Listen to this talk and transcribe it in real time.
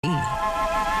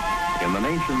In the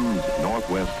nation's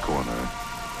northwest corner,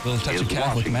 A little touch of Catholic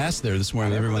Washington. Mass there this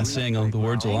morning. Everyone's saying all the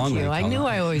words along with it. I knew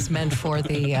I always meant for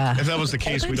the... If that was the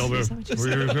case, we'd all be...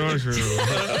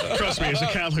 Trust me, as a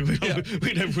Catholic,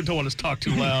 we don't want to talk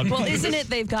too loud. Well, isn't it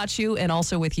they've got you and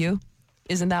also with you?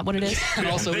 Isn't that what it is? And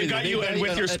also They've got you and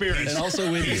with your spirit. And also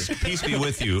with you. Peace be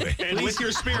with you. And with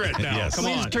your spirit now. Yes. Come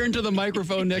Please on. turn to the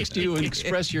microphone next to you and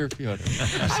express your...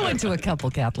 I went to a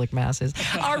couple Catholic masses.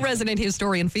 Our resident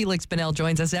historian Felix Bonnell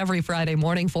joins us every Friday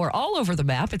morning for All Over the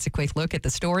Map. It's a quick look at the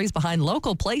stories behind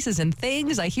local places and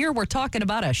things. I hear we're talking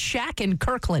about a shack in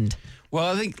Kirkland. Well,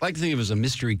 I like to think of it as a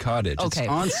mystery cottage. Okay. It's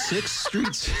on 6th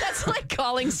Street. That's like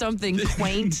calling something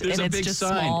quaint There's and a it's big just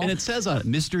sign, small. and it says on it,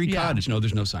 Mystery Yeah. Cottage. No,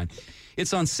 there's no sign.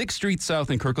 It's on 6th Street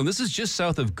South in Kirkland. This is just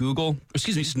south of Google,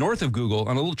 just north of Google,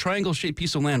 on a little triangle-shaped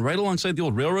piece of land right alongside the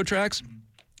old railroad tracks.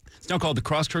 It's now called the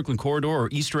Cross Kirkland Corridor or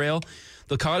East Rail.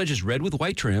 The cottage is red with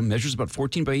white trim, measures about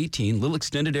 14 by 18, little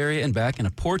extended area in back, and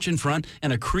a porch in front,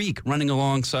 and a creek running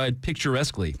alongside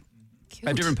picturesquely. Cute.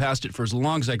 I've driven past it for as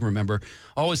long as I can remember.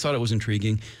 Always thought it was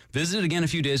intriguing. Visited again a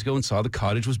few days ago and saw the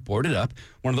cottage was boarded up.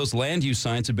 One of those land use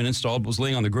signs had been installed but was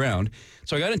laying on the ground.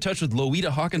 So I got in touch with Loida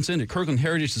Hawkinson at Kirkland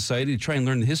Heritage Society to try and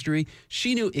learn the history.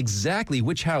 She knew exactly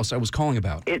which house I was calling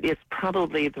about. It is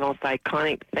probably the most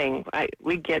iconic thing.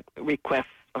 We get requests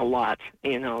a lot,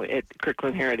 at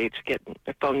Kirkland Heritage, get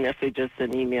phone messages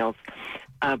and emails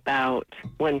about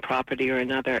one property or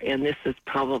another, and this is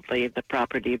probably the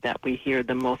property that we hear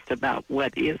the most about.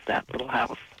 What is that little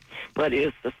house? What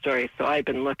is the story? So I've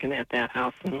been looking at that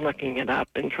house and looking it up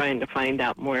and trying to find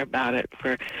out more about it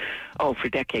for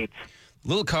decades.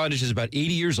 Little Cottage is about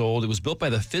 80 years old. It was built by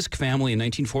the Fisk family in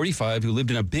 1945, who lived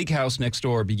in a big house next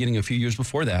door beginning a few years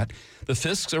before that. The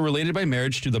Fisks are related by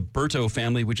marriage to the Berto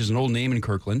family, which is an old name in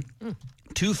Kirkland.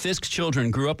 2 Fisk children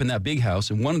grew up in that big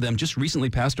house, and one of them just recently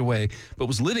passed away, but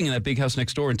was living in that big house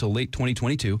next door until late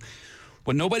 2022.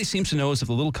 What nobody seems to know is if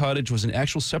the little cottage was an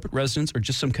actual separate residence or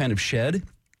just some kind of shed.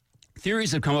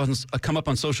 Theories have come up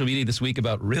on social media this week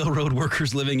about railroad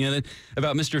workers living in it,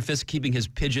 about Mr. Fisk keeping his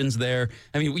pigeons there.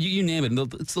 I mean, you name it.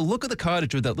 It's the look of the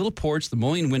cottage with that little porch, the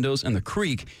mullioned windows, and the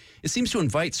creek. It seems to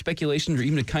invite speculation or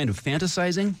even a kind of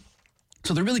fantasizing.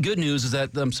 So the really good news is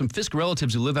that some Fisk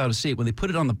relatives who live out of state, when they put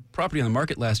it on the property on the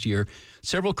market last year,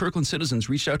 several Kirkland citizens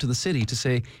reached out to the city to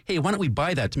say, hey, why don't we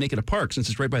buy that to make it a park since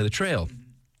it's right by the trail?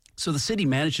 So the city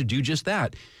managed to do just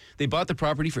that. They bought the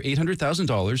property for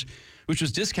 $800,000, which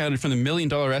was discounted from the $1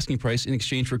 million asking price in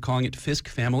exchange for calling it Fisk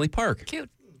Family Park. Cute.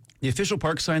 The official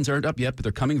park signs aren't up yet, but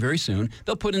they're coming very soon.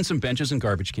 They'll put in some benches and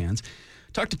garbage cans.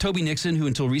 Talked to Toby Nixon, who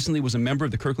until recently was a member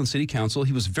of the Kirkland City Council.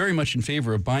 He was very much in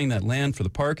favor of buying that land for the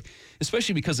park,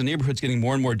 especially because the neighborhood's getting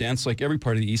more and more dense like every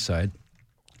part of the east side.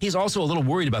 He's also a little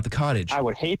worried about the cottage. I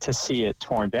would hate to see it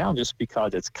torn down just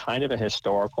because it's kind of a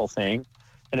historical thing,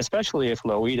 and especially if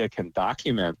Loida can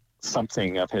document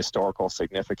something of historical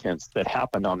significance that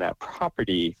happened on that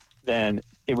property, then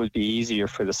it would be easier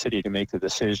for the city to make the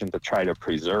decision to try to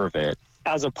preserve it,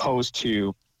 as opposed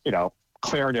to,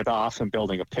 clearing it off and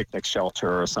building a picnic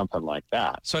shelter or something like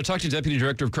that. So I talked to Deputy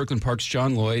Director of Kirkland Parks,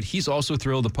 John Lloyd. He's also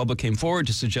thrilled the public came forward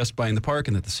to suggest buying the park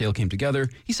and that the sale came together.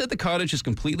 He said the cottage is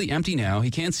completely empty now.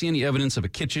 He can't see any evidence of a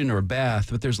kitchen or a bath,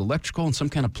 but there's electrical and some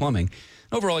kind of plumbing.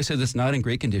 Overall, he said it's not in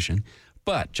great condition.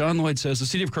 But John Lloyd says the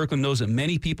city of Kirkland knows that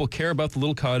many people care about the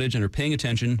little cottage and are paying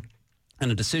attention,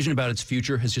 and a decision about its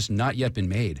future has just not yet been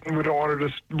made. We don't want to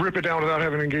just rip it down without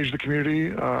having engaged the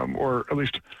community, or at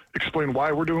least explain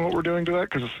why we're doing what we're doing to that,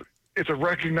 because it's a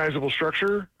recognizable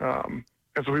structure, and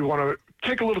so we want to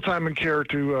take a little time and care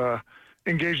to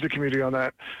engage the community on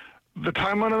that. The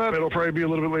timeline of that, it'll probably be a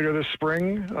little bit later this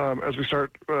spring as we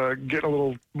start getting a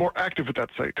little more active at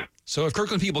that site. So if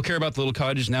Kirkland people care about the little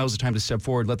cottage, now is the time to step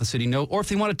forward, let the city know. Or if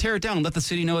they want to tear it down, let the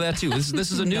city know that too. This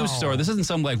is a news story. This isn't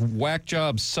some whack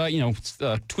job,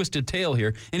 twisted tale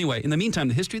here. Anyway, in the meantime,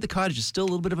 the history of the cottage is still a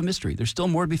little bit of a mystery. There's still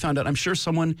more to be found out. I'm sure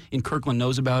someone in Kirkland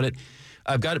knows about it.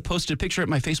 I've got it posted a picture at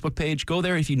my Facebook page. Go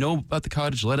there if you know about the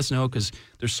cottage. Let us know, because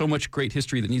there's so much great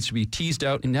history that needs to be teased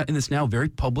out in this now very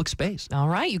public space. All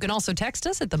right. You can also text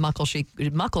us at the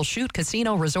Muckleshoot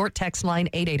Casino Resort text line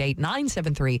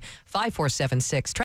 888-973-5476.